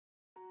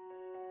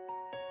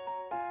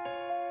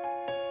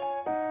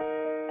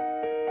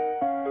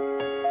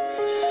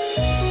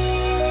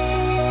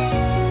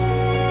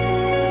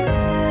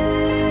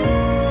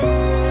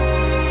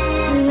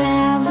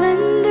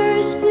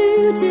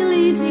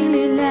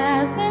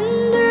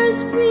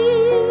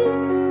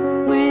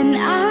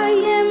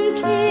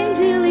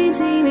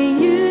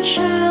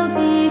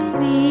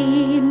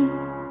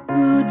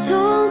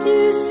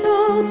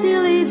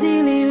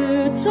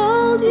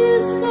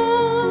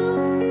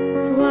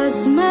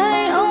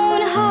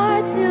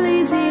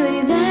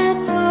dilly that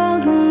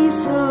told me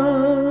so.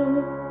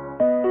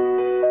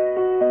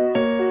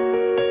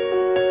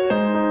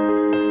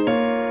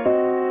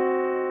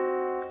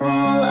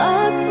 Call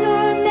up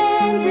your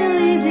men,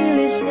 dilly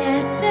dilly,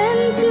 set them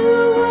to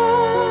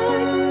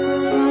work.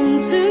 Some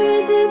to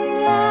the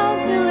plow,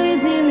 dilly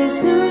dilly,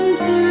 some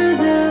to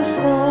the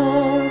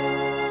fall.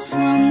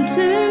 Some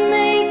to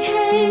make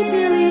hay,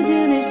 dilly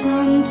dilly,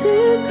 some to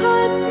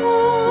cut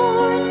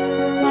corn.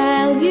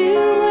 While you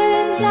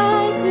and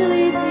I,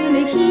 dilly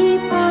dilly,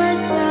 keep